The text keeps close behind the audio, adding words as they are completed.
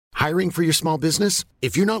Hiring for your small business?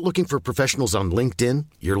 If you're not looking for professionals on LinkedIn,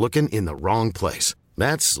 you're looking in the wrong place.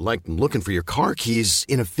 That's like looking for your car keys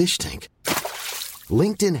in a fish tank.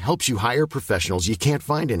 LinkedIn helps you hire professionals you can't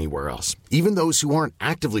find anywhere else, even those who aren't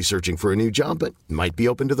actively searching for a new job but might be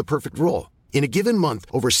open to the perfect role. In a given month,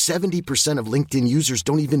 over 70% of LinkedIn users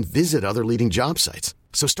don't even visit other leading job sites.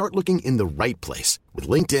 So start looking in the right place. With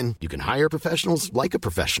LinkedIn, you can hire professionals like a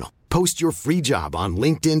professional. Post your free job on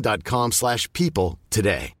linkedin.com/people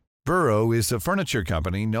today. Burrow is a furniture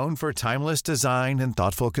company known for timeless design and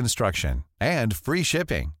thoughtful construction and free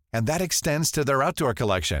shipping, and that extends to their outdoor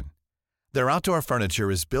collection. Their outdoor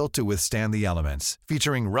furniture is built to withstand the elements,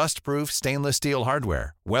 featuring rust-proof stainless steel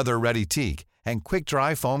hardware, weather-ready teak, and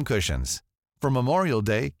quick-dry foam cushions. For Memorial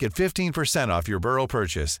Day, get 15% off your Burrow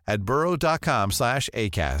purchase at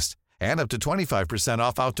burrow.com/ACAST and up to 25%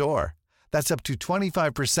 off outdoor. That's up to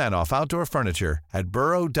 25% off outdoor furniture at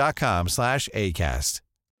burrow.com/ACAST.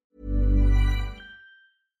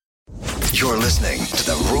 You're listening to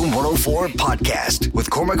the Room 104 podcast with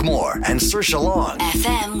Cormac Moore and Saoirse Long.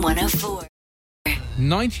 FM 104.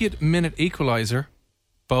 90th minute equaliser.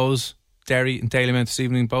 Bows, Derry and Dalymount this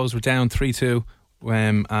evening. Bows were down 3-2.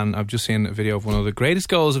 And I've just seen a video of one of the greatest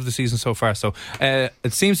goals of the season so far. So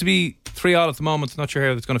it seems to be 3-3 at the moment. Not sure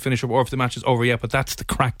how it's going to finish up or if the match is over yet, but that's the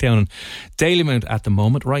crackdown on Dalymount at the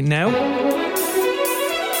moment right now.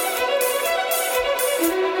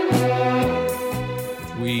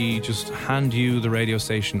 We just hand you the radio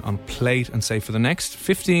station on plate and say for the next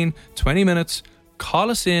 15-20 minutes,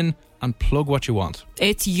 call us in and plug what you want.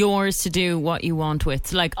 It's yours to do what you want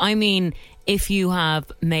with. Like, I mean, if you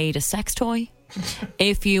have made a sex toy,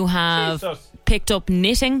 if you have picked up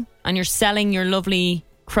knitting and you're selling your lovely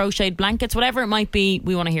crocheted blankets, whatever it might be,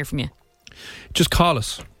 we want to hear from you. Just call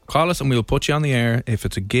us. Call us and we'll put you on the air. If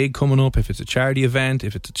it's a gig coming up, if it's a charity event,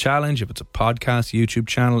 if it's a challenge, if it's a podcast, YouTube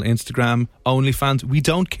channel, Instagram, OnlyFans, we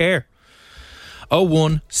don't care.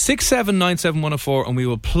 016797104 and we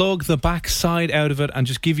will plug the backside out of it and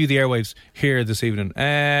just give you the airwaves here this evening.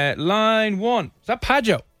 Line 1. Is that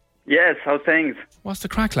Padjo? Yes, how's things? What's the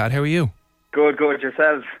crack, lad? How are you? Good,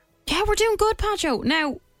 yourselves? Yeah, we're doing good, Padjo.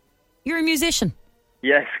 Now, you're a musician.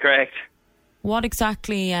 Yes, correct. What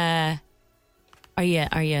exactly are you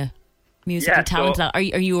musically talented at? Are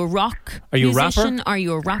you a rock musician? Rapper? Are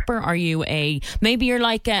you a rapper? Are you maybe you're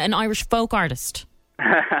like an Irish folk artist?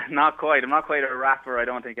 Not quite. I'm not quite a rapper, I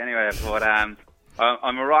don't think, anyway. But I'm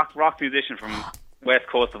a rock musician from west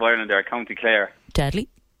coast of Ireland there, County Clare. Deadly.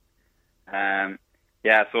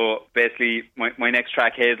 Yeah, so basically my next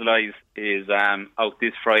track, Hazel Eyes, is out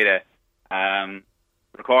this Friday.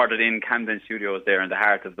 Recorded in Camden Studios there in the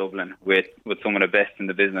heart of Dublin with some of the best in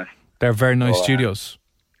the business. They're very nice studios.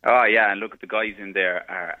 Oh yeah, and look at the guys in there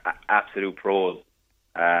are absolute pros.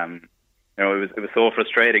 It was so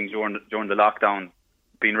frustrating during the lockdown,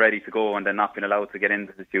 being ready to go and then not being allowed to get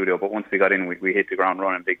into the studio. But once we got in, we hit the ground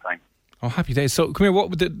running big time. Oh, happy days! So come here.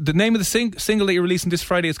 What the name of the single that you're releasing this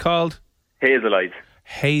Friday is called? Hazel Eyes.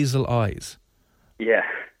 Hazel Eyes. Yeah.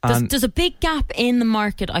 There's a big gap in the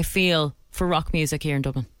market, I feel, for rock music here in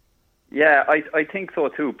Dublin. Yeah, I think so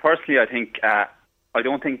too. Personally, I think I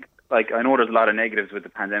don't think, like, I know there's a lot of negatives with the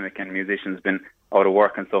pandemic and musicians been out of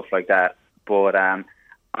work and stuff like that. But on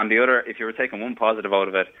the other, if you were taking one positive out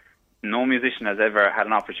of it, no musician has ever had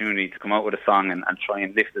an opportunity to come out with a song and try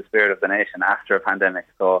and lift the spirit of the nation after a pandemic.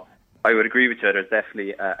 So I would agree with you. There's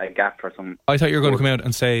definitely a gap for some. I thought you were going to come out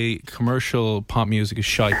and say commercial pop music is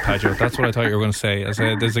shite, Padjo. That's what I thought you were going to say. I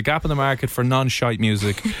said there's a gap in the market for non-shite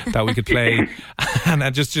music that we could play, and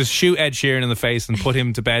I'd just shoot Ed Sheeran in the face and put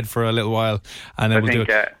him to bed for a little while, and then we'll do it.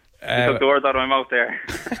 You took the words out of my mouth there.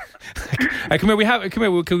 Come here.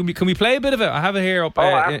 Can we play a bit of it? I have it here up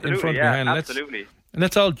in front of me. Absolutely.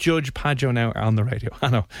 Let's all judge Padjo now on the radio. I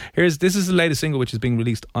know. This is the latest single, which is being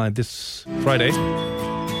released on this Friday.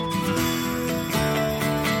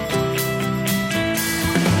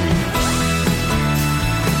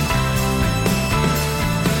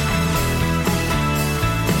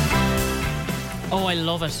 Oh, I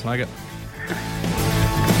love it. Like it.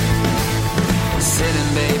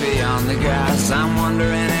 Sitting, baby, on the grass. I'm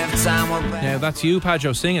wondering if time will pass. Yeah, that's you,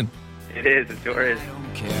 Padjo, singing. It is. It sure is. I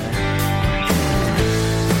don't care.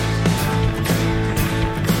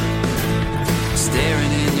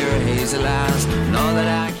 Staring in your hazel eyes. Know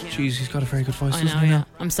that I can't. Jeez, he's got a very good voice. I know, yeah.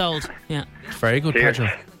 I'm sold. Yeah. Very good, Cheers. Padjo.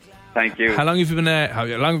 Thank you. How long have you been? How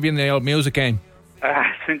long have you been in the old music game?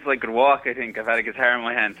 Since I could walk, I think. I've had a guitar in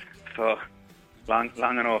my hand, so long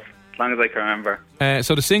enough. As long as I can remember.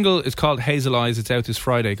 So the single is called Hazel Eyes. It's out this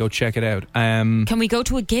Friday. Go check it out. Can we go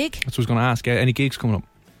to a gig? That's what I was going to ask. Any gigs coming up?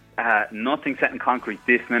 Nothing set in concrete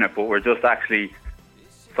this minute, but we're just actually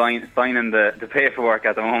signing the paperwork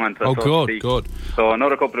at the moment. Oh, good. So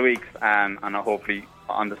another couple of weeks, and hopefully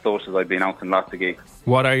on the socials I'll be announcing lots of gigs.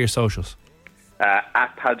 What are your socials?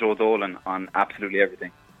 At Padjo Dolan on absolutely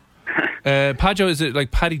everything. Padjo, is it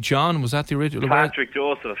like Paddy John? Was that the original? Patrick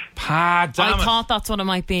Joseph. I thought that's what it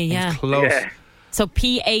might be, yeah. Close. Yeah. So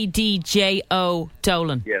Padjo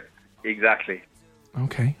Dolan. Yes, exactly.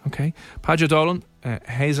 Okay. Padjo Dolan,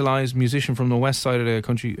 Hazel Eyes, musician from the west side of the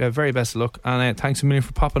country. Very best of luck, and thanks a million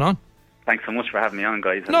for popping on. Thanks so much for having me on,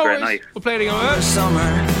 guys. Have No a great worries. night. We'll play it again. For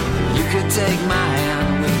summer, you could take my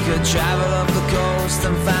hand. We could travel up the coast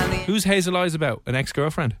and find the... Who's Hazel Eyes about? An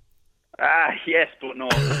ex-girlfriend? Yes, but no.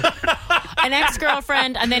 An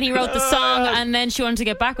ex-girlfriend, and then he wrote the song, and then she wanted to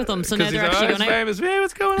get back with him, so now they're actually going out. Famous. Hey,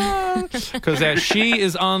 what's going on? Because she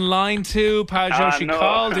is online too, Padjo. She no.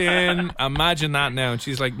 called in. Imagine that now. And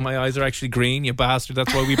she's like, my eyes are actually green, you bastard.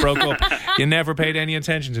 That's why we broke up. You never paid any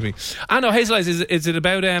attention to me. I know, Hazel Eyes, is it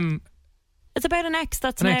about... It's about an ex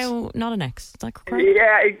that's now not an ex. Is that correct?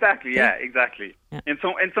 Yeah, exactly. Yeah, exactly. Yeah. In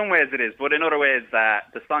some ways it is, but in other ways,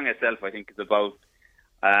 the song itself, I think, is about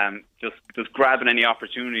just grabbing any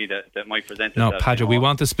opportunity that might present No, itself. Padjo, we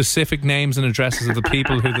want the specific names and addresses of the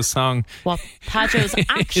people who the song... What Padjo's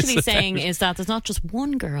actually saying is that there's not just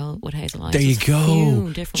one girl with Hazel Eyes. There you there's a few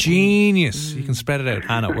go. different Genius. ones. You can spread it out.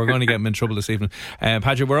 Hannah, we're going to get him in trouble this evening.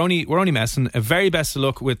 Padjo, we're only messing. Very best of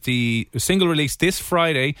luck with the single release this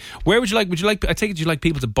Friday. Where would you like, I take it you'd like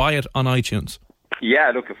people to buy it on iTunes?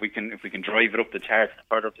 Yeah, look, if we can drive it up the charts,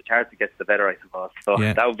 further up the charts, it gets the better, I suppose. So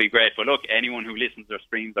Yeah. that would be great. But look, anyone who listens or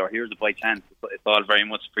streams or hears it by chance, it's all very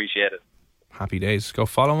much appreciated. Happy days. Go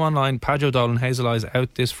follow him online. Padjo Dolan, Hazel Eyes,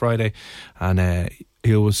 out this Friday, and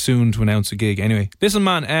he was soon to announce a gig. Anyway, listen,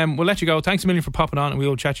 man, we'll let you go. Thanks a million for popping on, and we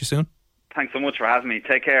will chat you soon. Thanks so much for having me.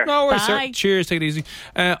 Take care. No worries, sir. Bye. Cheers. Take it easy.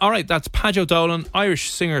 All right, that's Padjo Dolan, Irish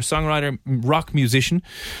singer, songwriter, rock musician,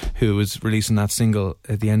 who is releasing that single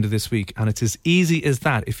at the end of this week. And it's as easy as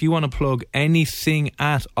that. If you want to plug anything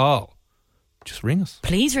at all, just ring us.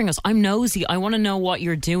 Please ring us. I'm nosy. I want to know what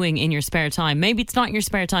you're doing in your spare time. Maybe it's not in your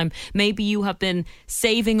spare time. Maybe you have been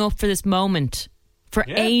saving up for this moment for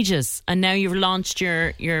ages, and now you've launched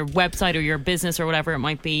your website or your business or whatever it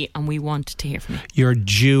might be, and we want to hear from you. You're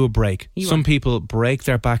due a break. You Some are. people break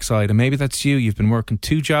their backside, and maybe that's you. You've been working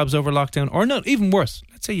 2 jobs over lockdown, or not, even worse.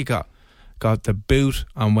 Let's say you got the boot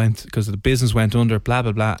and went because the business went under, blah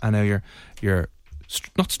blah blah, and now you're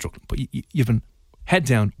not struggling, but you've been head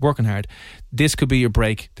down, working hard. This could be your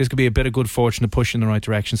break. This could be a bit of good fortune to push you in the right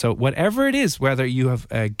direction. So whatever it is, whether you have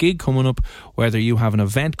a gig coming up, whether you have an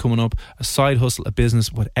event coming up, a side hustle, a business,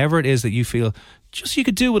 whatever it is that you feel just you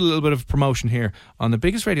could do with a little bit of promotion here on the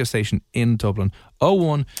biggest radio station in Dublin,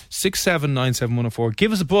 01 6797 104.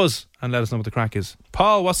 Give us a buzz and let us know what the crack is.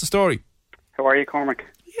 Paul, what's the story? How are you, Cormac?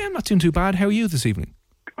 Yeah, I'm not doing too bad. How are you this evening?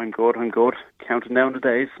 I'm good. Counting down the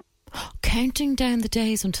days. Counting down the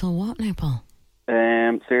days until what now, Paul?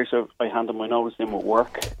 Seriously, I handed my notice in with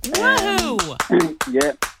work. Woohoo!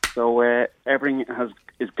 Yeah, so everything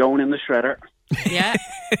is going in the shredder. Yeah.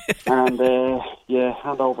 And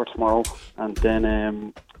hand over tomorrow. And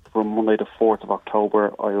then from Monday the 4th of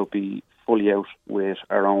October, I'll be fully out with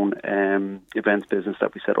our own events business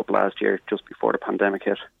that we set up last year, just before the pandemic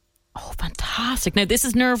hit. Oh, fantastic. Now, this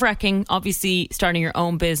is nerve-wracking, obviously, starting your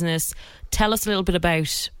own business. Tell us a little bit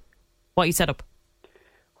about what you set up.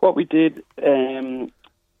 What we did,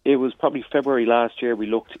 it was probably February last year, we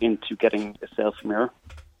looked into getting a selfie mirror.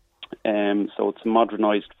 So it's a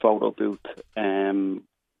modernised photo booth,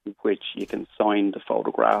 which you can sign the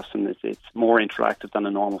photographs, and it's more interactive than a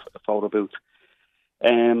normal photo booth.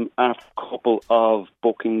 After a couple of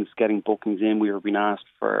getting bookings in, we were being asked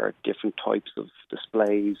for different types of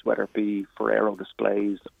displays, whether it be Ferrero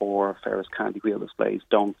displays or Ferris Candy Wheel displays,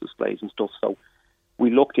 donut displays and stuff. So we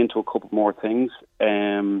looked into a couple more things.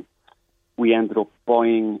 We ended up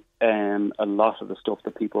buying a lot of the stuff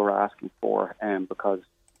that people were asking for, because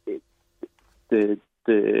the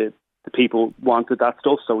people wanted that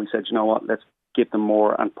stuff. So we said, you know what, let's give them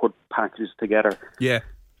more and put packages together. Yeah.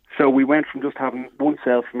 So we went from just having one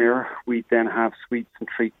selfie mirror. We then have sweets and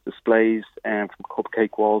treats displays, from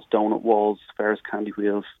cupcake walls, donut walls, Ferris Candy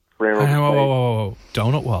Wheels, Ferrero displays. Whoa.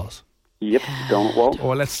 Donut walls. Yep, donut wall. Oh,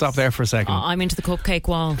 let's stop there for a second. I'm into the cupcake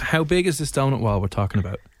wall. How big is this donut wall we're talking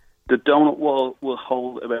about? The donut wall will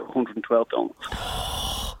hold about 112 donuts.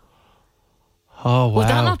 Oh, wow. Will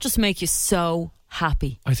that not just make you so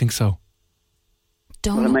happy? I think so.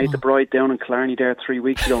 Donut Well, I made wall. the bride down in Killarney there 3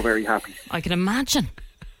 weeks ago very happy. I can imagine.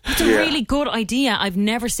 That's a really good idea. I've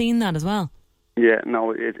never seen that as well. Yeah, no,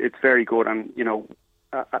 it's very good. And,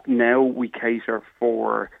 now we cater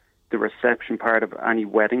for the reception part of any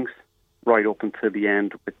weddings. right up until the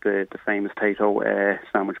end with the famous Tato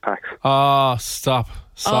sandwich packs. Oh, stop!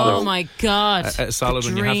 Solid. Oh my God! Solid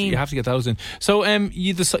The one. You have to get those in. So,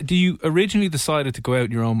 you originally decided to go out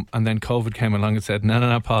on your own, and then COVID came along and said,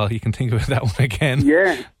 "No, Paul, you can think about that one again."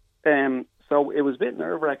 Yeah. So it was a bit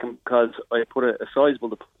nerve-wracking because I put a sizable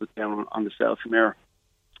deposit down on the selfie mirror.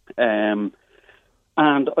 And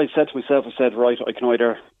I said to myself, right, I can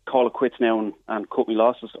either call it quits now and cut my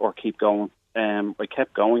losses or keep going. I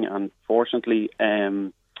kept going, and fortunately,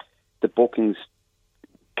 the bookings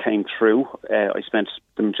came through. I spent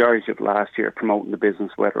the majority of last year promoting the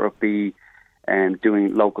business, whether it be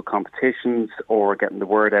doing local competitions or getting the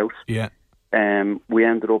word out. Yeah. We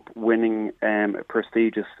ended up winning a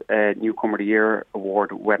prestigious Newcomer of the Year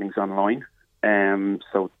award, Weddings Online.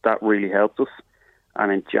 So that really helped us. And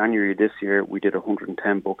in January this year, we did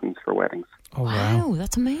 110 bookings for weddings. Oh, wow.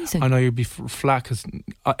 That's amazing. I know you'd be flat because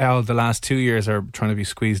the last 2 years are trying to be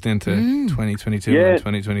squeezed into 2022 and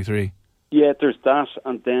 2023. Yeah, there's that.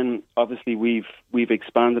 And then obviously we've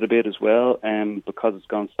expanded a bit as well. Because it's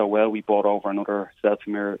gone so well, we bought over another selfie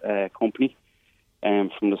mirror company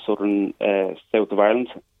from the southern south of Ireland.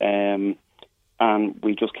 And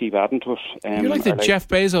we just keep adding to it. You're like the Jeff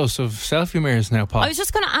Bezos of selfie mirrors now, Paul. I was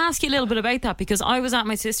just going to ask you a little bit about that, because I was at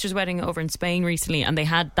my sister's wedding over in Spain recently, and they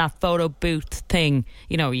had that photo booth thing.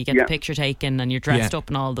 You know, you get the picture taken and you're dressed up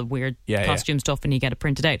in all the weird costume stuff, and you get it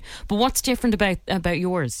printed out. But what's different about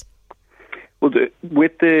yours? Well,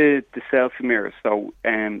 with the selfie mirror, so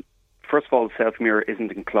first of all, the selfie mirror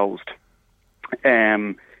isn't enclosed.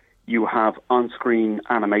 You have on-screen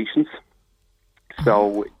animations.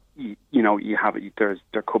 So... you have it. There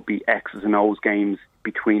could be X's and O's games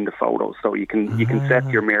between the photos, so you can set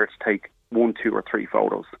your mirror to take 1, 2, or 3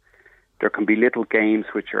 photos. There can be little games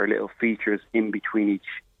which are little features in between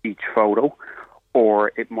each photo,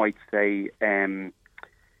 or it might say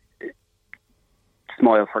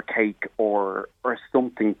 "smile for cake" or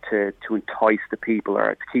something to entice the people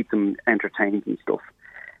or to keep them entertained and stuff.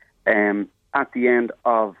 At the end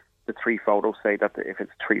of the 3 photos, say that if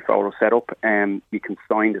it's 3 photo setup, you can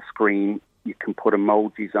sign the screen, you can put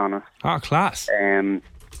emojis on it. Oh, class.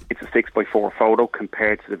 It's a 6x4 photo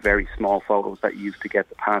compared to the very small photos that you used to get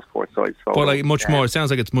the passport size photos. But like much more, it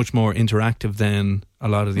sounds like it's much more interactive than a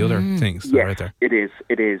lot of the other things that are out there. It is.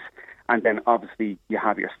 And then obviously you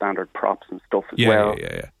have your standard props and stuff as well.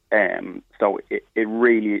 Yeah. So it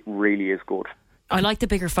really, really is good. I like the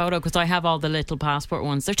bigger photo because I have all the little passport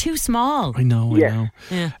ones. They're too small. I know. Yeah.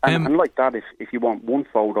 And like that, if you want one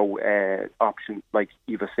photo option, like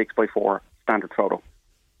you have a 6x4 standard photo.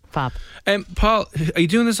 Fab. Paul, are you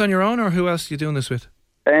doing this on your own, or who else are you doing this with?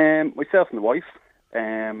 Myself and the wife.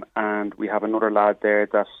 And we have another lad there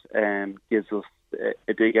that gives us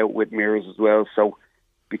a dig out with mirrors as well. So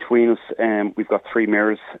between us, we've got 3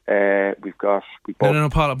 mirrors. We both... No,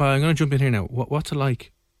 Paul, I'm going to jump in here now. What's it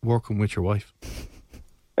like working with your wife?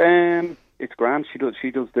 It's grand. She does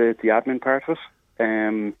the admin part of it,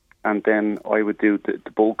 and then I would do the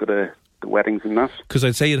bulk of the weddings and that. Because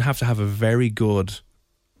I'd say you'd have to have a very good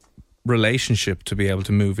relationship to be able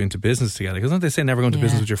to move into business together. Because don't they say never go into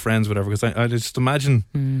business with your friends, whatever? Because I just imagine.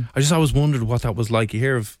 I just always wondered what that was like. You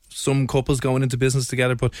hear of some couples going into business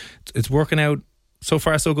together, but it's working out so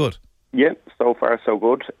far so good. Yeah, so far so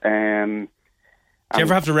good. Do you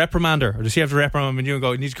ever have to reprimand her? Or does she have to reprimand you and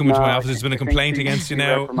go, you need to come into my office, there's been a complaint against you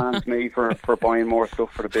now? She reprimands me for buying more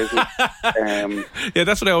stuff for the business. Yeah,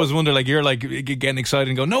 that's what I always wonder. Like, you're like getting excited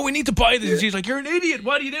and go, no, we need to buy this. And she's like, you're an idiot.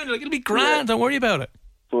 What are you doing? Like, it'll be grand. Don't worry about it.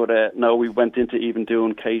 But no, we went into even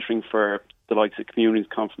doing catering for the likes of communities,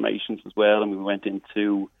 confirmations as well. And we went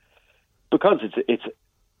into, because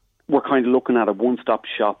we're kind of looking at a one-stop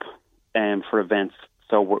shop for events.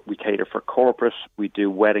 So we cater for corporate, we do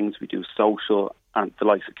weddings, we do social, and the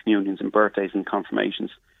likes of communions and birthdays and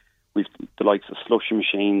confirmations. We've the likes of slushy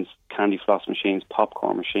machines, candy floss machines,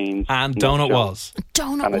 popcorn machines. And donut walls.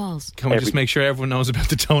 Donut walls. Can we just make sure everyone knows about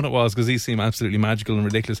the donut walls, because these seem absolutely magical and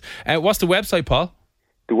ridiculous. What's the website, Paul?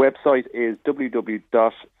 The website is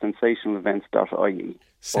www.sensationalevents.ie.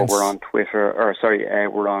 Or we're on Twitter,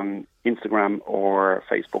 we're on Instagram or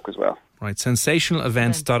Facebook as well. Right,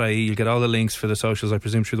 sensationalevents.ie. You'll get all the links for the socials, I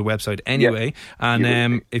presume, through the website anyway. Yep.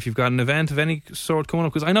 And if you've got an event of any sort coming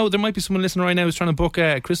up, because I know there might be someone listening right now who's trying to book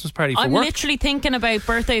a Christmas party for work. I'm literally thinking about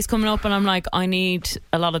birthdays coming up, and I'm like, I need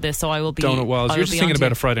a lot of this, so I will be... Donut walls. You're just thinking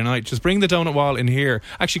about a Friday night. Just bring the donut wall in here.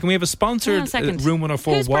 Actually, can we have a sponsored Room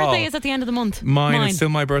 104 Whose wall? Whose birthday is at the end of the month? Mine. It's still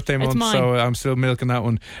my birthday month, so I'm still milking that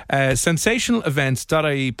one.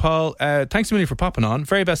 Sensationalevents.ie. Paul, thanks a million for popping on.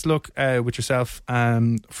 Very best luck with yourself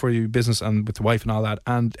for your business and with the wife and all that.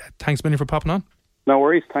 And thanks a million for popping on. No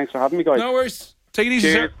worries. Thanks for having me, guys. No worries. Take it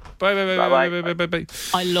easy, Cheers. sir. Bye, bye, bye, Bye-bye. bye, bye, bye, bye, bye.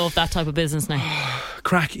 I love that type of business now.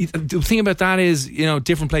 Crack. The thing about that is,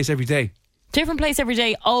 different place every day. Different place every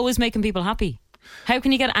day, always making people happy. How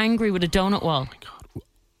can you get angry with a donut wall? Oh my God.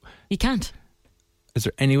 You can't. Is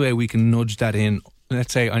there any way we can nudge that in?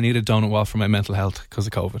 Let's say I need a donut wall for my mental health because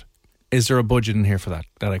of COVID. Is there a budget in here for that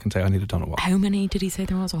I can say I need a donut wall? How many did he say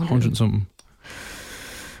there was? 100 and something.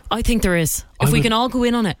 I think there is. If we can all go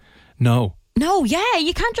in on it. No. No, yeah,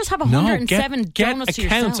 you can't just have 107 get donuts to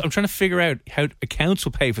accounts. yourself. I'm trying to figure out how accounts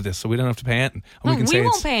will pay for this so we don't have to pay anything. And No, say we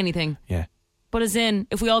won't it's- pay anything. Yeah. But as in,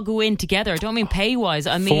 if we all go in together, I don't mean pay-wise,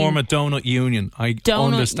 I mean... Form a donut union. I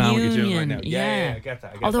donut understand union. what you're doing right now. Yeah, I get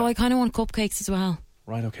that. Although I kind of want cupcakes as well.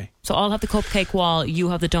 Right, okay. So I'll have the cupcake wall, you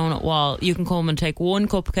have the donut wall. You can come and take one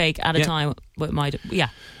cupcake at a time with my... Yeah.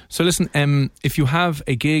 So listen, if you have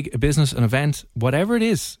a gig, a business, an event, whatever it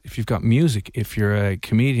is, if you've got music, if you're a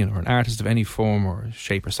comedian or an artist of any form or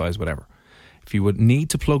shape or size, whatever, if you would need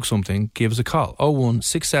to plug something, give us a call.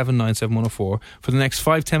 016797104. For the next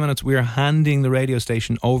 5-10 minutes, we are handing the radio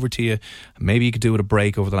station over to you. Maybe you could do with a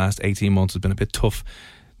break over the last 18 months. It's been a bit tough.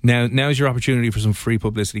 Now's your opportunity for some free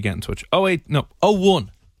publicity. Get in touch.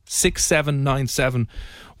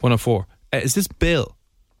 016797104. Is this Bill?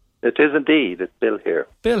 It is indeed. It's Bill here.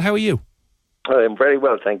 Bill, how are you? I'm very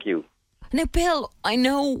well, thank you. Now, Bill, I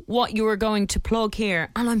know what you were going to plug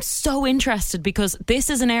here, and I'm so interested because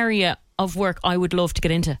this is an area of work I would love to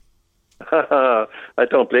get into. I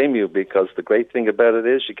don't blame you, because the great thing about it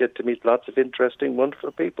is you get to meet lots of interesting,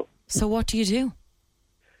 wonderful people. So what do you do?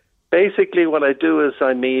 Basically, what I do is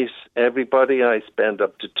I meet everybody. I spend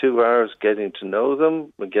up to 2 hours getting to know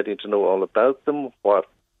them, and getting to know all about them, what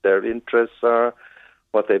their interests are,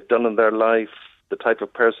 what they've done in their life, the type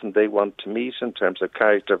of person they want to meet in terms of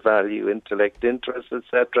character, value, intellect, interests,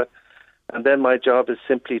 etc. And then my job is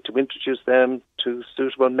simply to introduce them to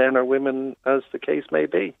suitable men or women, as the case may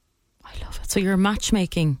be. I love it. So you're a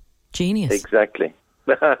matchmaking genius. Exactly.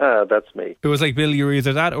 That's me. It was like, Bill, you were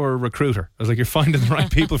either that or a recruiter. I was like, you're finding the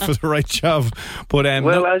right people for the right job. But it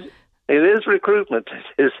is recruitment.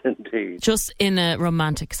 It is indeed. Just in a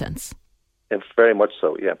romantic sense. Very much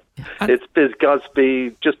so, yeah. It's because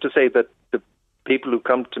just to say that the people who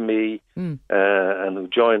come to me and who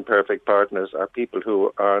join Perfect Partners are people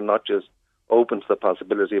who are not just open to the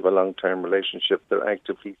possibility of a long-term relationship, they're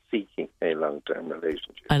actively seeking a long-term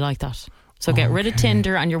relationship. I like that. So get rid of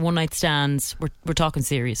Tinder and your one-night stands. We're talking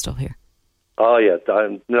serious stuff here. Oh, yeah.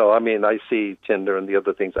 I see Tinder and the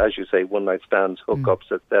other things, as you say, one-night stands,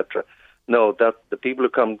 hookups, etc. No, that the people who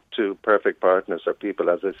come to Perfect Partners are people,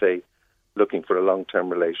 as I say, looking for a long-term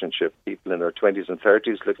relationship, people in their 20s and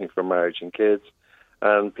 30s looking for marriage and kids,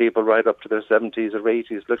 and people right up to their 70s or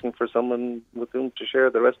 80s looking for someone with whom to share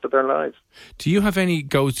the rest of their lives. do you have any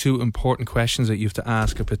go-to important questions that you have to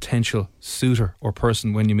ask a potential suitor or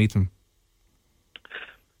person when you meet them?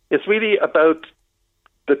 It's really about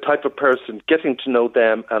the type of person, getting to know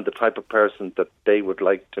them and the type of person that they would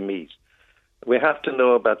like to meet. We have to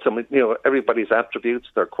know about everybody's attributes,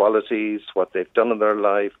 their qualities, what they've done in their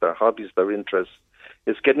life, their hobbies, their interests.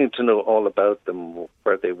 It's getting to know all about them,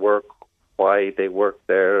 where they work, why they work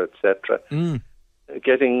there, etc.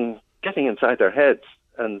 Getting inside their heads.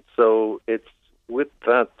 And so it's with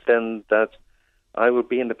that then that I would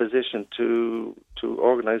be in a position to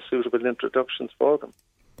organise suitable introductions for them.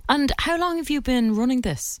 And how long have you been running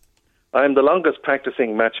this? I'm the longest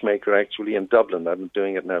practicing matchmaker actually in Dublin. I've been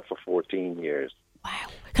doing it now for 14 years. Wow.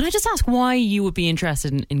 Can I just ask why you would be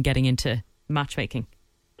interested in getting into matchmaking?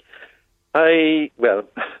 A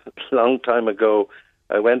long time ago,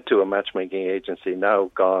 I went to a matchmaking agency,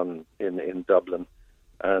 now gone, in Dublin,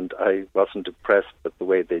 and I wasn't impressed with the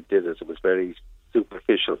way they did it. It was very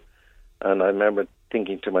superficial. And I remember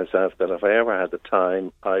thinking to myself that if I ever had the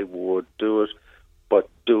time, I would do it, but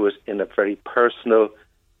do it in a very personal,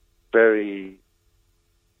 very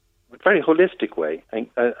holistic way, and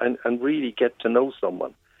really get to know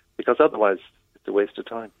someone, because otherwise it's a waste of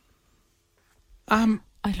time. I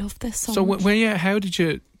love this so much. How did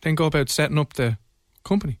you then go about setting up the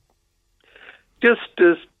company? Just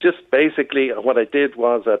basically what I did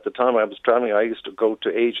was, at the time I was traveling, I used to go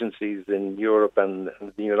to agencies in Europe and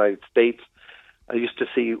the United States. I used to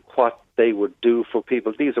see what they would do for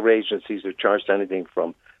people. These are agencies who charged anything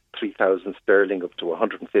from 3,000 sterling up to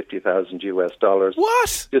 150,000 US dollars.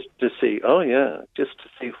 What? Just to see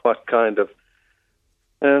what kind of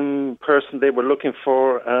person they were looking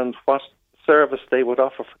for and what service they would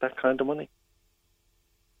offer for that kind of money.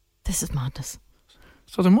 This is madness.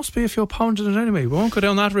 So there must be a few pounds in it anyway. We won't go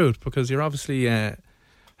down that route because you're obviously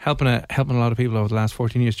helping a lot of people over the last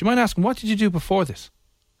 14 years. Do you mind asking, what did you do before this?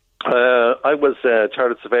 I was a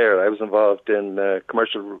chartered surveyor. I was involved in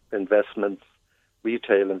commercial investments,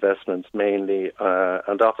 retail investments mainly,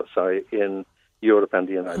 and office, in Europe and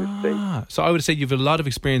the United States. So I would say you've a lot of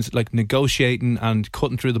experience like negotiating and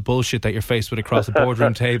cutting through the bullshit that you're faced with across the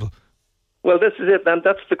boardroom table. Well, this is it, and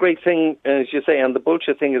that's the great thing, as you say, and the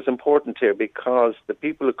bullshit thing is important here because the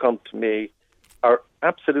people who come to me are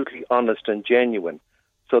absolutely honest and genuine.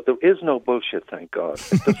 So there is no bullshit, thank God.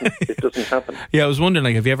 It doesn't happen. Yeah, I was wondering,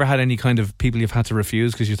 like, have you ever had any kind of people you've had to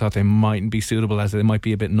refuse because you thought they mightn't be suitable, as they might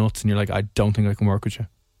be a bit nuts, and you're like, I don't think I can work with you?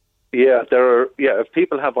 Yeah, if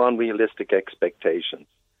people have unrealistic expectations,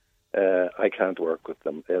 I can't work with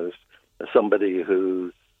them. There's somebody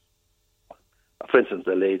who's, for instance,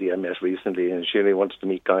 a lady I met recently, and she only wanted to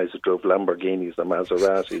meet guys who drove Lamborghinis or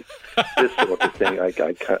Maseratis. This sort of thing,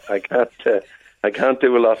 I can't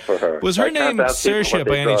do a lot for her. Was her name Saoirse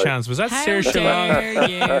by any chance? Was that Saoirse Long?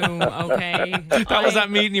 You? Okay. That was that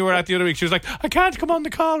meeting you were at the other week. She was like, I can't come on the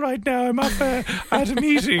call right now. I'm off at a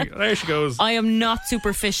meeting. There she goes. I am not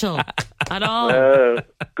superficial at all.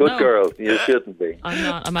 Good girl. You shouldn't be. I'm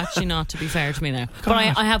not. I'm actually not, to be fair to me now. But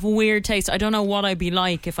I have weird taste. I don't know what I'd be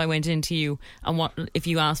like if I went into you and if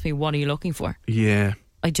you asked me, what are you looking for? Yeah.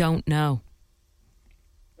 I don't know.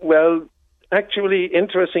 Well, actually,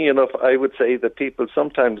 interesting enough, I would say that people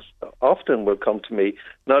often will come to me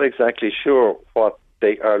not exactly sure what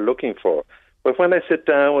they are looking for. But when I sit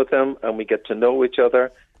down with them and we get to know each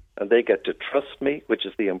other and they get to trust me, which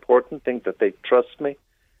is the important thing, that they trust me,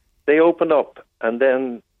 they open up, and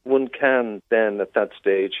then one can then at that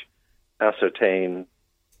stage ascertain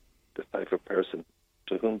the type of person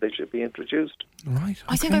to whom they should be introduced. Right. Okay.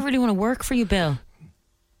 I think I really want to work for you, Bill.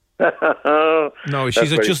 No,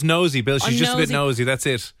 she's just nosy, Bill. She's just a bit nosy. That's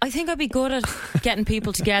it. I think I'd be good at getting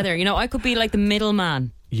people together. You know, I could be like the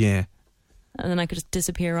middleman. Yeah. And then I could just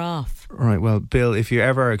disappear off. Right. Well, Bill, if you're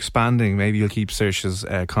ever expanding, maybe you'll keep Saoirse's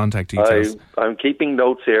contact details. I'm keeping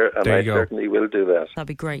notes here, and I certainly will do that. That'd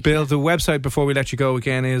be great. Bill, the website before we let you go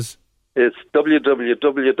again is? It's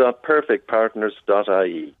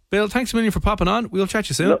www.perfectpartners.ie. Bill, thanks a million for popping on. We'll chat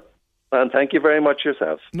you soon. No. And thank you very much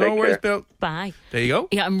yourself. No worries, Bill. Bye. There you go.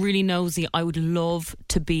 Yeah, I'm really nosy. I would love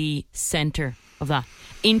to be centre of that.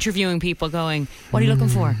 Interviewing people going, what are you looking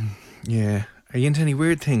for? Yeah. Are you into any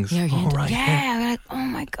weird things? Yeah, yeah. Like, oh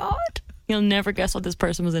my God. You'll never guess what this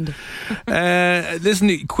person was into.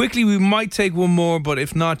 Listen, quickly, we might take one more, but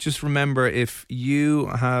if not, just remember, if you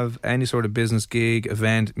have any sort of business gig,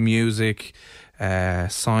 event, music,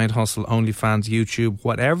 side hustle, OnlyFans, YouTube,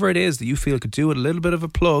 whatever it is that you feel could do a little bit of a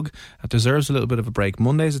plug that deserves a little bit of a break.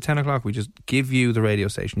 Mondays at 10 o'clock, we just give you the radio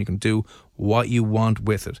station. You can do what you want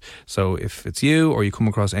with it. So if it's you or you come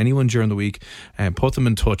across anyone during the week, put them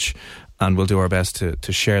in touch, and we'll do our best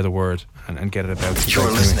to share the word and get it about.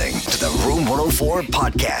 You're listening to the Room 104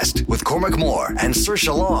 podcast with Cormac Moore and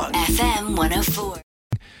Saoirse Long. FM 104.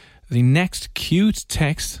 The next cute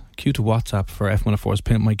WhatsApp for F104 is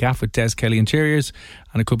Pimp My Gaff with Des Kelly Interiors,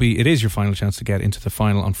 and it is your final chance to get into the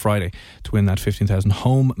final on Friday to win that 15,000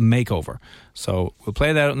 home makeover. So we'll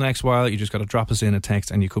play that out in the next while. You just got to drop us in a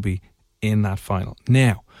text and you could be in that final.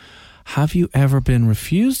 Now, have you ever been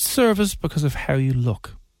refused service because of how you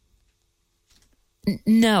look?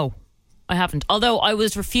 No, I haven't. Although I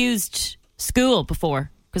was refused school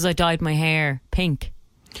before because I dyed my hair pink.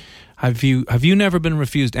 Have you never been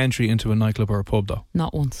refused entry into a nightclub or a pub though?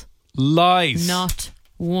 Not once. Lies. Not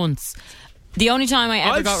once. The only time I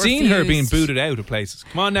ever got refused... I've seen her being booted out of places.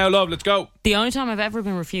 Come on now, love, let's go. The only time I've ever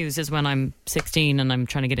been refused is when I'm 16 and I'm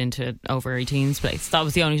trying to get into over 18's place. That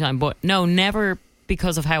was the only time. But no, never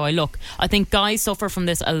because of how I look. I think guys suffer from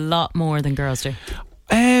this a lot more than girls do.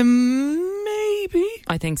 Maybe.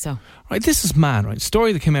 I think so. Right, this is mad, right?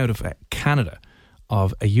 Story that came out of Canada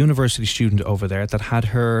of a university student over there that had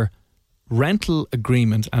her rental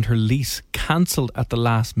agreement and her lease cancelled at the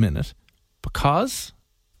last minute because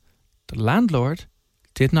the landlord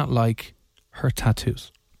did not like her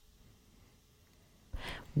tattoos.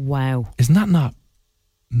 Wow. Isn't that not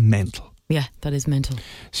mental? Yeah, that is mental.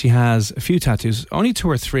 She has a few tattoos, only 2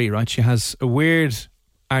 or 3, right? She has a weird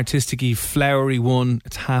artistic-y, flowery one.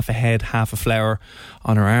 It's half a head, half a flower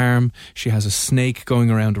on her arm. She has a snake going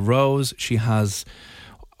around a rose. She has,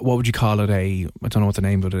 what would you call it? I don't know what the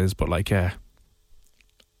name of it is, but like a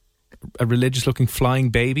religious-looking flying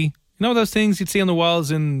baby. You know those things you'd see on the walls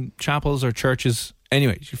in chapels or churches?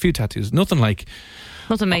 Anyway, a few tattoos. Nothing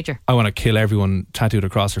major. I want to kill everyone tattooed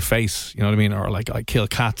across her face. You know what I mean? Or like I kill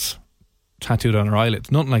cats tattooed on her eyelids.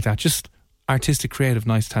 Nothing like that. Just artistic, creative,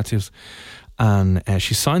 nice tattoos. And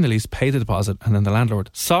she signed the lease, paid the deposit, and then the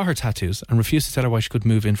landlord saw her tattoos and refused to tell her why she couldn't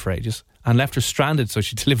move in for ages and left her stranded so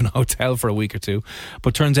she had to live in a hotel for a week or two.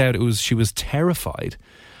 But turns out she was terrified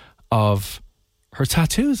of her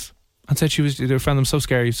tattoos and said they found them so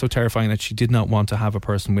scary, so terrifying that she did not want to have a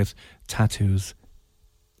person with tattoos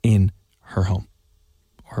in her home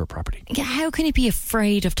or her property. Yeah, how can you be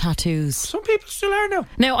afraid of tattoos? Some people still are now.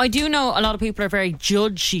 Now, I do know a lot of people are very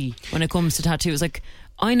judgy when it comes to tattoos. Like,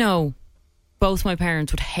 I know both my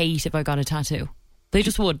parents would hate if I got a tattoo. They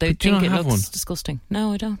just would. They'd think it looks disgusting.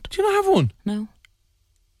 No, I don't. Do you not have one? No.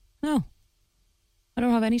 I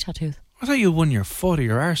don't have any tattoos. I thought you won your foot or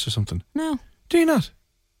your arse or something. No. Do you not?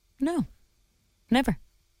 No. Never.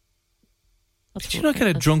 Did you not get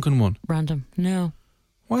a drunken one? Random. No.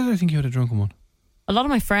 Why did I think you had a drunken one? A lot of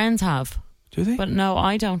my friends have. Do they? But no,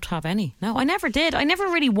 I don't have any. No, I never did. I never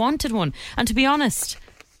really wanted one. And to be honest,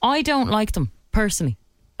 I don't like them, personally.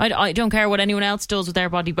 I don't care what anyone else does with their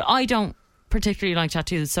body, but I don't particularly like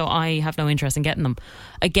tattoos, so I have no interest in getting them.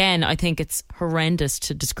 Again, I think it's horrendous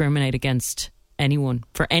to discriminate against anyone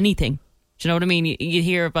for anything. Do you know what I mean? You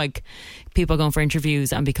hear of like people going for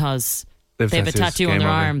interviews and because they have a tattoo on their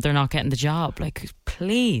arm, they're not getting the job. Like,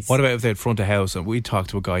 please. What about if they had front of house and we talked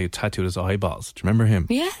to a guy who tattooed his eyeballs? Do you remember him?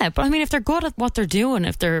 Yeah, but I mean, if they're good at what they're doing,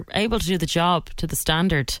 if they're able to do the job to the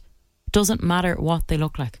standard, doesn't matter what they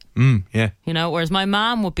look like. Yeah. You know, whereas my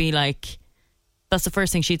mum would be like, that's the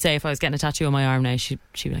first thing she'd say if I was getting a tattoo on my arm now. She'd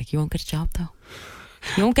be like, you won't get a job though.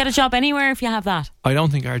 You won't get a job anywhere if you have that. I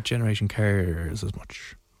don't think our generation cares as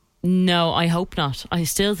much. No, I hope not. I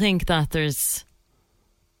still think that there's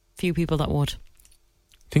few people that would.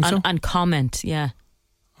 Think so? And comment, yeah.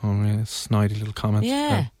 Oh, really? Snidey little comments.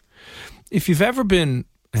 Yeah. If you've ever been...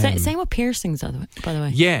 same with piercings, by the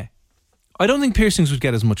way. Yeah. I don't think piercings would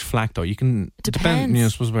get as much flack though. You can... It depends. I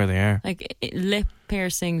suppose where they are. Like lip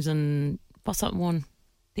piercings and... What's that one?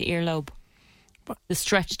 The earlobe. The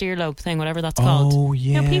stretched earlobe thing, whatever that's called. Oh,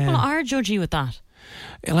 yeah. You know, people are judgy with that.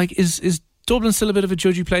 Like, is Dublin still a bit of a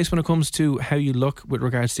judgy place when it comes to how you look with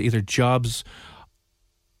regards to either jobs?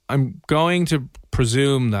 I'm going to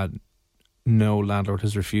presume that no landlord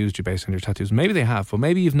has refused you based on your tattoos. Maybe they have, but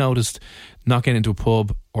maybe you've noticed not getting into a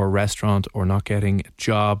pub or a restaurant or not getting a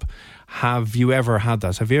job. Have you ever had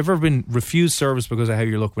that? Have you ever been refused service because of how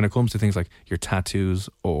you look when it comes to things like your tattoos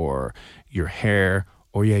or your hair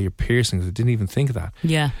or your piercings? I didn't even think of that.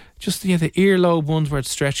 Yeah. Just the earlobe ones where it's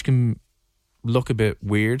stretched can look a bit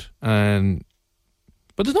weird,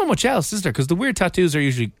 but there's not much else, is there? Because the weird tattoos are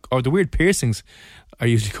usually, or the weird piercings are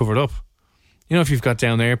usually covered up. You know, if you've got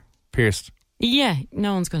down there pierced. Yeah,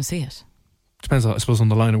 no one's going to see it. Depends, I suppose, on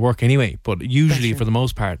the line of work anyway. But usually, for the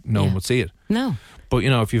most part, no one would see it. No. But, you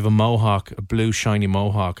know, if you have a mohawk, a blue shiny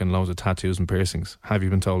mohawk and loads of tattoos and piercings, have you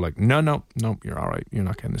been told, like, no, you're all right, you're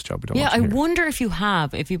not getting this job, we don't want you here. Wonder if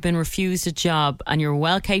you've been refused a job and you're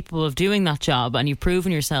well capable of doing that job and you've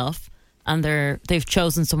proven yourself and they've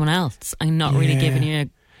chosen someone else and not really giving you a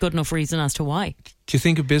good enough reason as to why. Do you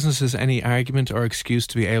think a business has any argument or excuse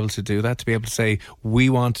to be able to do that? To be able to say, we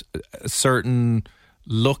want a certain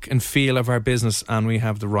look and feel of our business and we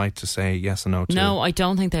have the right to say yes or no to it? No, I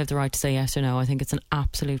don't think they have the right to say yes or no. I think it's an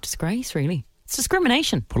absolute disgrace, really. It's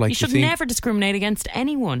discrimination. But you should never discriminate against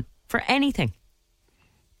anyone for anything.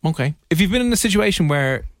 Okay. If you've been in a situation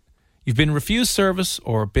where you've been refused service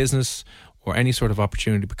or business or any sort of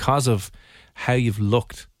opportunity because of how you've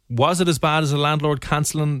looked, was it as bad as a landlord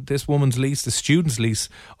cancelling this woman's lease, the student's lease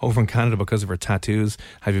over in Canada because of her tattoos?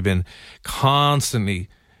 Have you been constantly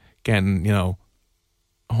getting,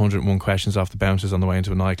 101 questions off the bouncers on the way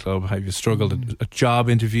into a nightclub? Have you struggled at job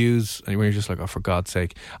interviews and where you're just like, oh, for God's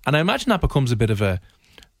sake? And I imagine that becomes a bit of a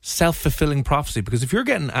self-fulfilling prophecy, because if you're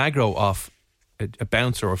getting aggro off a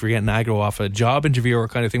bouncer, or if you're getting aggro off a job interview or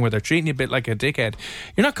kind of thing where they're treating you a bit like a dickhead,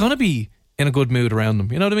 you're not going to be in a good mood around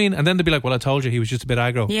them. You know what I mean? And then they'll be like, well, I told you he was just a bit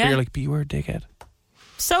aggro. Yeah. But you're like, but you were a dickhead.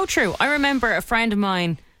 So true. I remember a friend of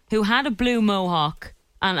mine who had a blue mohawk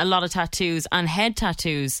and a lot of tattoos and head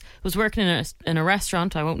tattoos, was working in a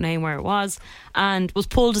restaurant, I won't name where it was, and was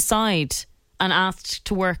pulled aside and asked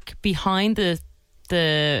to work behind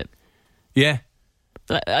the yeah,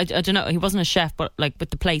 I don't know, he wasn't a chef, but like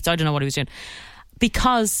with the plates, I don't know what he was doing,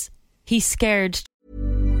 because he's scared.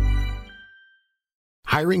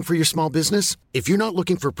 Hiring for your small business? If you're not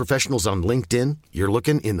looking for professionals on LinkedIn, you're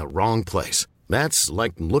looking in the wrong place. That's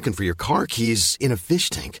like looking for your car keys in a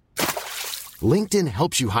fish tank. LinkedIn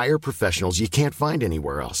helps you hire professionals you can't find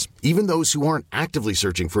anywhere else, even those who aren't actively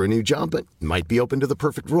searching for a new job but might be open to the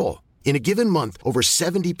perfect role. In a given month, over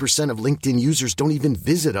 70% of LinkedIn users don't even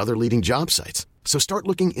visit other leading job sites. So start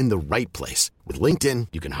looking in the right place. With LinkedIn,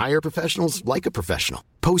 you can hire professionals like a professional.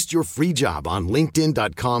 Post your free job on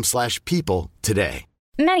linkedin.com/people today.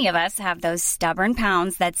 Many of us have those stubborn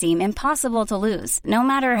pounds that seem impossible to lose, no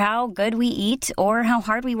matter how good we eat or how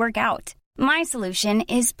hard we work out. My solution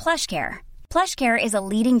is PlushCare. PlushCare is a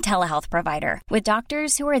leading telehealth provider with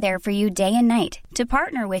doctors who are there for you day and night to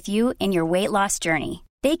partner with you in your weight loss journey.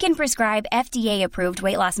 They can prescribe FDA-approved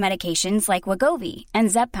weight loss medications like Wegovy and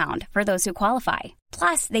Zepbound for those who qualify.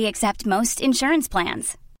 Plus, they accept most insurance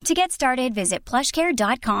plans. To get started, visit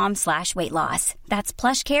plushcare.com/weightloss. That's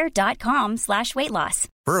plushcare.com/weightloss.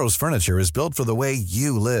 Burrow's furniture is built for the way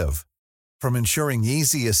you live. From ensuring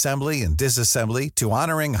easy assembly and disassembly to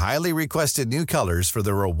honoring highly requested new colors for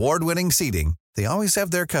their award-winning seating, they always have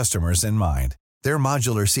their customers in mind. Their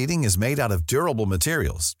modular seating is made out of durable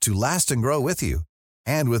materials to last and grow with you.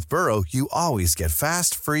 And with Burrow, you always get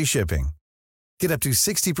fast, free shipping. Get up to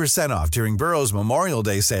 60% off during Burrow's Memorial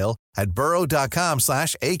Day sale at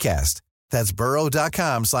burrow.com/ACAST. That's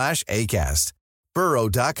burrow.com/ACAST.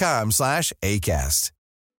 burrow.com/ACAST.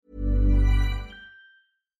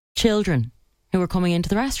 Children who were coming into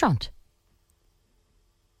the restaurant.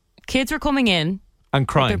 Kids were coming in and with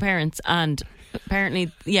crying. their parents, and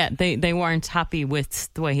apparently, they weren't happy with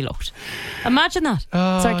the way he looked. Imagine that.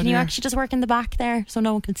 Oh, Sorry, can you dear. actually just work in the back there so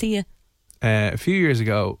no one can see you? A few years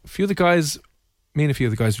ago, me and a few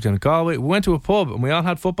of the guys were down at Galway. We went to a pub and we all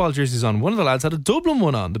had football jerseys on. One of the lads had a Dublin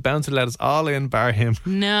one on. The bouncer let us all in, bar him.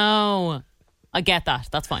 No. I get that.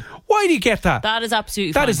 That's fine. Why do you get that? That is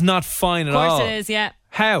absolutely fine. That is not fine at all. Of course it is, yeah.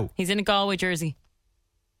 How? He's in a Galway jersey.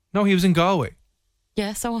 No, he was in Galway.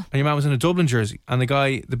 Yeah, so what? And your man was in a Dublin jersey. And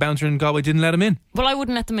the bouncer in Galway didn't let him in. Well, I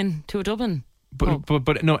wouldn't let them into a Dublin.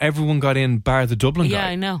 But no, everyone got in bar the Dublin guy. Yeah,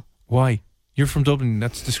 I know. Why? You're from Dublin.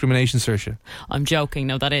 That's discrimination, Saoirse. I'm joking.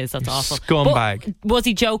 No, that's awful. Scumbag. But was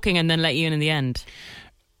he joking and then let you in the end?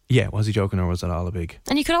 Yeah, was he joking or was it all a big...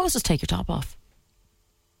 And you could always just take your top off.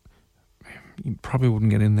 You probably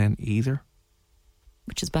wouldn't get in then either.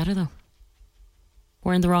 Which is better though.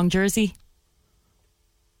 Wearing the wrong jersey.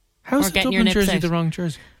 How's Or the getting your Dublin nips jersey out. the wrong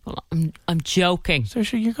jersey? Well, I'm joking.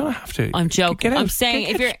 Saoirse, you're going to have to. I'm joking. Get out. I'm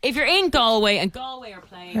saying if you're in Galway and Galway are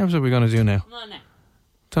playing. How's what we're going to do now? Come on now.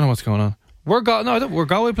 Don't know what's going on. Were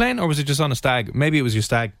Galway playing or was it just on a stag? Maybe it was your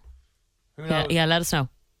stag. Who knows? Yeah, let us know.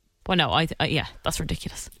 Well, no, yeah, that's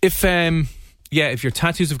ridiculous. If your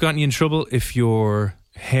tattoos have gotten you in trouble, if your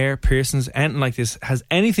hair, piercings, anything like this, has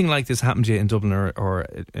anything like this happened to you in Dublin or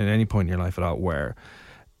at any point in your life at all where,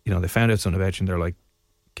 they found out something about you and they're like,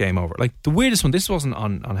 game over. Like the weirdest one, this wasn't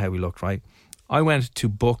on how we looked, right? I went to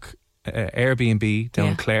book Airbnb down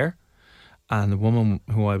in Clare, and the woman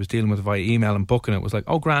who I was dealing with via email and booking it was like,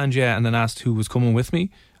 oh, grand, yeah, and then asked who was coming with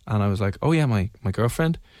me, and I was like, oh yeah, my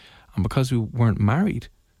girlfriend. And because we weren't married,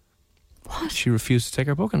 what? She refused to take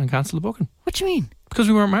our booking and cancel the booking. What do you mean? Because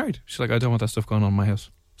we weren't married. She's like, I don't want that stuff going on in my house,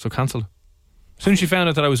 so cancelled it. As soon as she found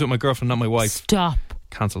out that I was with my girlfriend, not my wife, stop.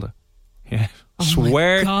 Cancelled it. Yeah. Oh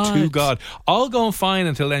Swear to God. All going fine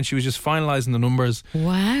until then. She was just finalising the numbers.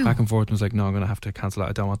 Wow. Back and forth and was like, no, I'm going to have to cancel that.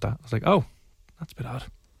 I don't want that. I was like, oh, that's a bit odd.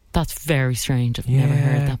 That's very strange. I've never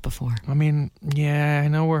heard that before. I mean, yeah, I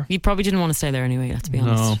know You probably didn't want to stay there anyway, let's be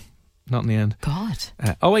honest. No, not in the end. God.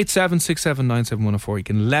 087-6797-104. You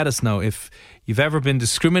can let us know if you've ever been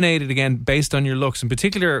discriminated against based on your looks. In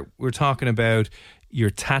particular, we're talking about your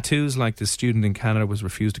tattoos, like the student in Canada was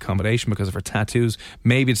refused accommodation because of her tattoos.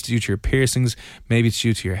 Maybe it's due to your piercings. Maybe it's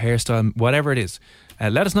due to your hairstyle. Whatever it is.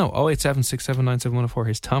 Let us know. 087-6797-104.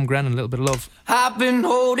 Here's Tom Grennan, A Little Bit of Love. I've been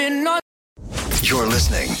holding on. You're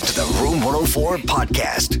listening to the Room 104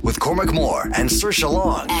 podcast with Cormac Moore and Saoirse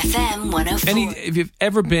Long. FM 104. If you've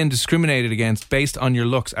ever been discriminated against based on your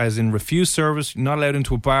looks, as in refused service, not allowed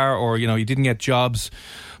into a bar, or you didn't get jobs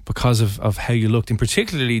because of how you looked, and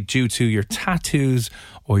particularly due to your tattoos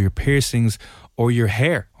or your piercings or your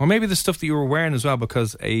hair, or maybe the stuff that you were wearing as well,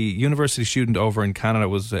 because a university student over in Canada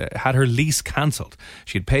was had her lease cancelled.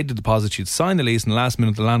 She had paid the deposit, she'd signed the lease, and the last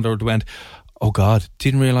minute the landlord went, oh God,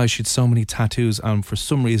 didn't realise she'd so many tattoos, and for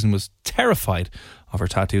some reason was terrified of her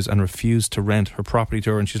tattoos and refused to rent her property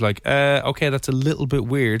to her. And she's like, okay, that's a little bit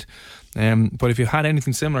weird, but if you had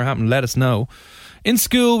anything similar happen, let us know. In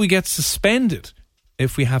school, we get suspended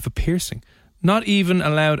if we have a piercing. Not even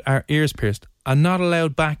allowed our ears pierced, and not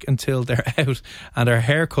allowed back until they're out. And our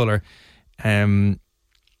hair colour, if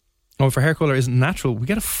our hair colour isn't natural, we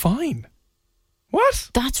get a fine.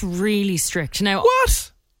 What? That's really strict. Now,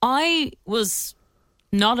 what? I was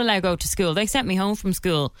not allowed to go to school. They sent me home from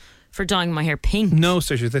school for dyeing my hair pink. No,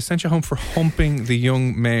 Saoirse, they sent you home for humping the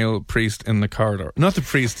young male priest in the corridor. Not the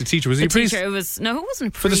priest, the teacher. Was he a priest? It wasn't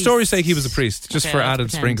a priest. For the story's sake, he was a priest. Just for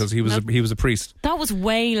added sprinkles, he was a priest. That was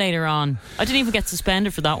way later on. I didn't even get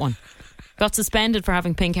suspended for that one. Got suspended for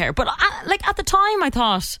having pink hair. But at the time, I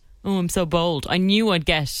thought, oh, I'm so bold. I knew I'd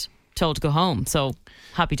get told to go home. So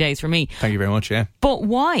happy days for me. Thank you very much, yeah. But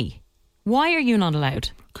why? Why are you not allowed?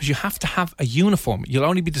 Because you have to have a uniform. You'll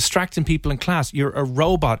only be distracting people in class. You're a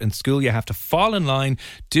robot in school. You have to fall in line,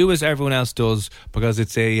 do as everyone else does, because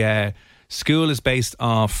it's a school is based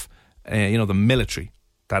off, the military.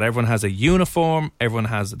 That everyone has a uniform, everyone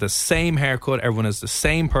has the same haircut, everyone is the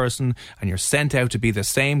same person, and you're sent out to be the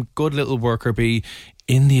same good little worker bee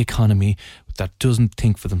in the economy that doesn't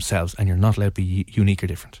think for themselves, and you're not allowed to be unique or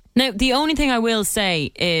different. Now, the only thing I will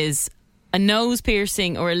say is a nose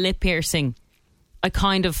piercing or a lip piercing, I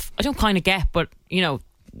don't get, but,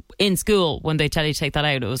 in school, when they tell you to take that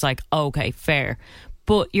out, it was like, okay, fair.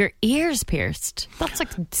 But your ears pierced, that's like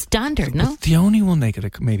standard, no? The only one they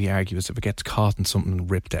could maybe argue is if it gets caught in something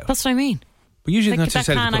and ripped out. That's what I mean. But usually that not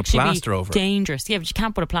to put a plaster over it. Dangerous. Yeah, but you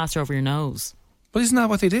can't put a plaster over your nose. But isn't that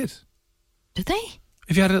what they did? Did they?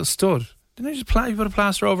 If you had a little stud, didn't they just you put a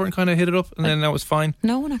plaster over it and kind of hit it up and then that was fine?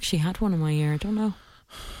 No one actually had one in my ear, I don't know.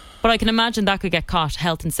 But I can imagine that could get caught,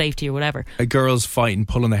 health and safety or whatever. A girl's fighting,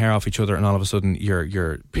 pulling the hair off each other, and all of a sudden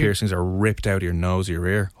your piercings are ripped out of your nose or your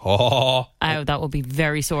ear. Oh, that would be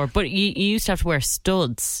very sore. But you used to have to wear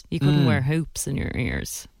studs. You couldn't wear hoops in your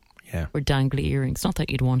ears. Yeah. Or dangly earrings. Not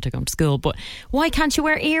that you'd want to go to school, but why can't you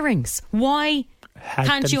wear earrings? Why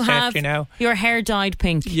can't you have your hair dyed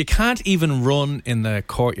pink? You can't even run in the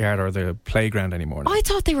courtyard or the playground anymore now. I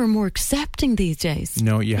thought they were more accepting these days.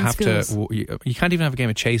 No, you have schools. You can't even have a game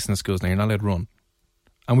of chase in the schools now. You're not allowed to run.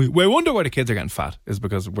 And we wonder why the kids are getting fat is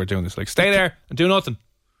because we're doing this. Like, stay there and do nothing.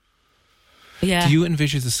 Yeah. Do you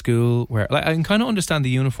envisage the school where, like, I can kind of understand the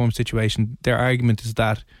uniform situation. Their argument is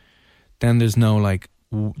that then there's no, like,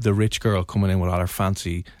 the rich girl coming in with all her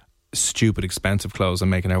fancy, stupid, expensive clothes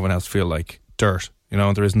and making everyone else feel like dirt.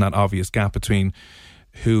 There isn't that obvious gap between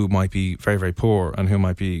who might be very, very poor and who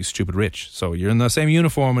might be stupid rich. So you're in the same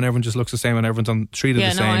uniform and everyone just looks the same and everyone's treated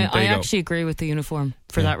the same. I actually agree with the uniform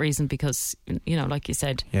for that reason because, like you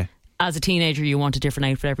said, as a teenager you want a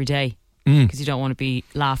different outfit every day because you don't want to be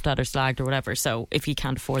laughed at or slagged or whatever. So if you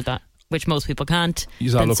can't afford that, which most people can't,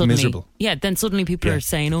 you all look miserable. Yeah, then suddenly people are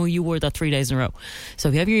saying, oh, you wore that 3 days in a row. So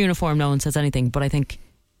if you have your uniform, no one says anything. But I think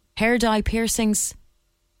hair dye, piercings,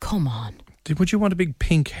 come on. Would you want a big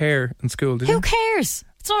pink hair in school? Who cares?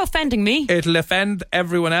 It's not offending me. It'll offend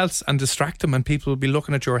everyone else and distract them, and people will be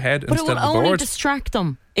looking at your head instead of the board. But it will only distract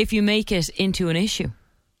them if you make it into an issue.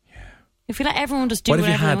 Yeah. If you let everyone just do whatever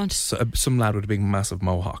they want. What if you had some lad with a big massive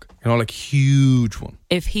mohawk? Like huge one.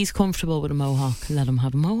 If he's comfortable with a mohawk, let him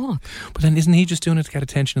have a mohawk. But then isn't he just doing it to get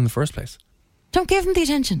attention in the first place? Don't give him the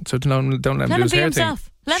attention. So don't let him do his hair himself. thing.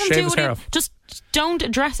 Let him do what just don't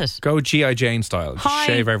address it. Go G.I. Jane style. Just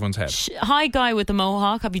shave everyone's head. Hi, guy with the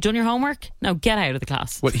mohawk. Have you done your homework? No, get out of the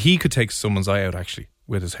class. Well, he could take someone's eye out actually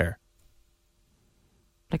with his hair.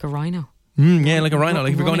 Like a rhino. Yeah, like a rhino.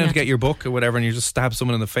 Like if you're going in to get your book or whatever and you just stab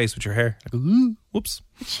someone in the face with your hair. Like, ooh, whoops.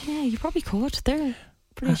 But yeah, you probably could. They're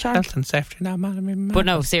pretty sharp. Health and safety now, man. But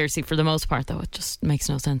no, seriously, for the most part though, it just makes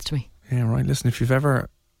no sense to me. Yeah, right. Listen, if you've ever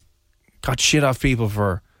got shit off people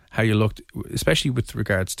for how you looked, especially with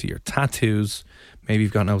regards to your tattoos, maybe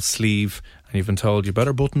you've got no sleeve and you've been told you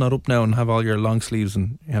better button that up now and have all your long sleeves,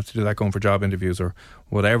 and you have to do that going for job interviews or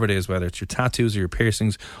whatever it is, whether it's your tattoos or your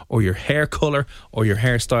piercings or your hair colour or your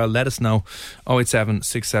hairstyle, let us know. 087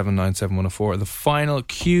 6797 104. The final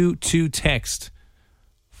Q2 text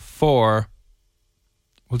for,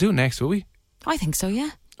 we'll do it next, will we? I think so, yeah.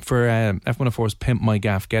 For F104's Pimp My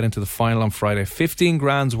Gaff, get into the final on Friday. 15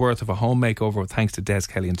 grand's worth of a home makeover with thanks to Des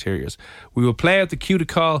Kelly Interiors. We will play out the cue to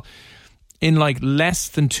call in like less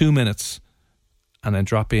than 2 minutes and then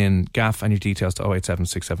drop in Gaff and your details to 087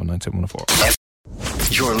 6797 104.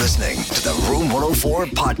 You're listening to the Room 104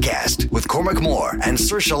 podcast with Cormac Moore and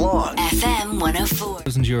Saoirse Long. FM 104.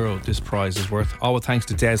 €1,000 this prize is worth. All with thanks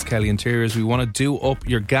to Des Kelly Interiors. We want to do up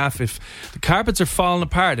your gaff. If the carpets are falling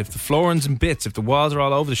apart, if the flooring's in bits, if the walls are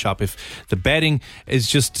all over the shop, if the bedding is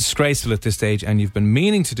just disgraceful at this stage and you've been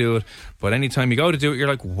meaning to do it, but anytime you go to do it, you're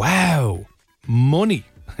like, wow, money.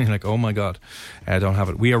 You're like, oh my God, I don't have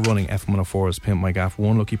it. We are running F104's Pimp My Gaff.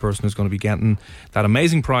 One lucky person is going to be getting that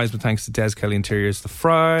amazing prize, but thanks to Des Kelly Interiors. The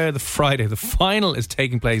final is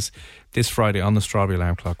taking place this Friday on the Strawberry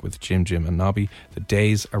Alarm Clock with Jim and Nobby. The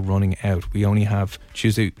days are running out. We only have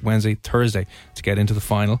Tuesday, Wednesday, Thursday to get into the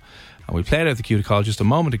final. And we played out the cue call just a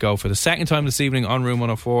moment ago for the second time this evening on Room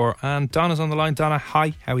 104. And Donna's on the line. Donna,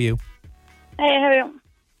 hi, how are you? Hey, how are you?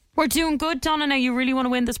 We're doing good, Donna. Now, you really want to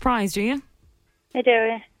win this prize, do you? I do,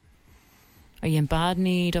 yeah. Are you in bad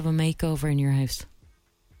need of a makeover in your house?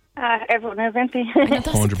 Everyone is, isn't he?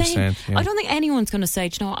 100%. Yeah. I don't think anyone's going to say,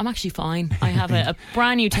 do you know what, I'm actually fine. I have a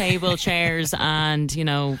brand new table, chairs, and, you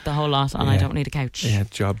know, the whole lot, and I don't need a couch. Yeah,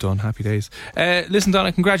 job done. Happy days. Listen,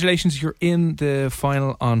 Donna, congratulations. You're in the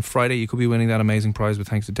final on Friday. You could be winning that amazing prize with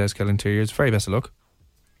thanks to Des Kelly Interiors. Very best of luck.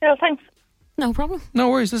 Yeah, thanks. No problem. No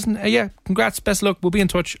worries. Listen, congrats. Best of luck. We'll be in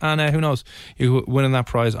touch, and who knows, you're winning that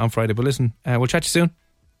prize on Friday. But listen, we'll chat to you soon.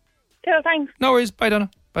 Yeah, thanks. No worries. Bye,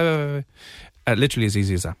 Donna. Bye. Literally as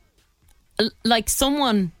easy as that. Like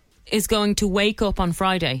someone is going to wake up on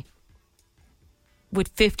Friday with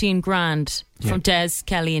 15 grand from Des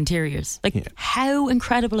Kelly Interiors. How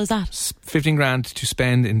incredible is that? 15 grand to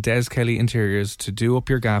spend in Des Kelly Interiors to do up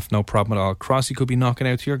your gaff, no problem at all. Crossy could be knocking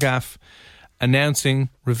out to your gaff, announcing,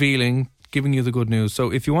 revealing, giving you the good news.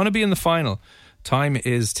 So if you want to be in the final, time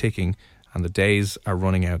is ticking and the days are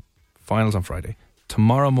running out. Finals on Friday.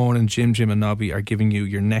 Tomorrow morning, Jim and Nobby are giving you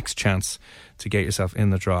your next chance to get yourself in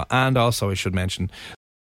the draw. And also, I should mention,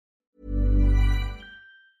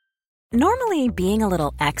 normally being a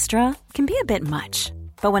little extra can be a bit much.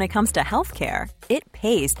 But when it comes to healthcare, it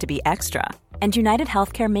pays to be extra. And United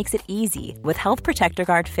Healthcare makes it easy with Health Protector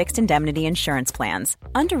Guard fixed indemnity insurance plans.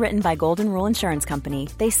 Underwritten by Golden Rule Insurance Company,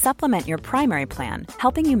 they supplement your primary plan,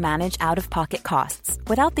 helping you manage out-of-pocket costs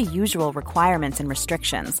without the usual requirements and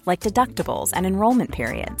restrictions like deductibles and enrollment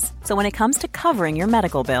periods. So when it comes to covering your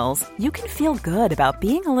medical bills, you can feel good about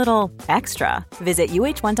being a little extra. Visit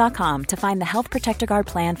uh1.com to find the Health Protector Guard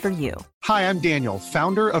plan for you. Hi, I'm Daniel,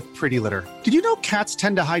 founder of Pretty Litter. Did you know cats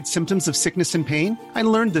tend to hide symptoms of sickness and pain? I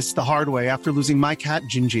learned this the hard way after losing my cat,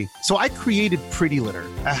 Gingy. So I created Pretty Litter,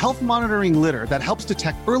 a health monitoring litter that helps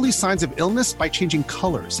detect early signs of illness by changing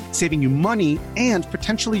colors, saving you money and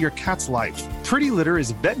potentially your cat's life. Pretty Litter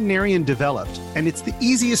is veterinarian developed, and it's the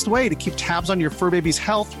easiest way to keep tabs on your fur baby's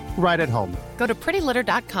health right at home. Go to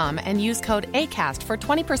prettylitter.com and use code ACAST for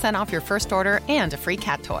 20% off your first order and a free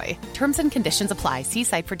cat toy. Terms and conditions apply. See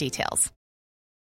site for details.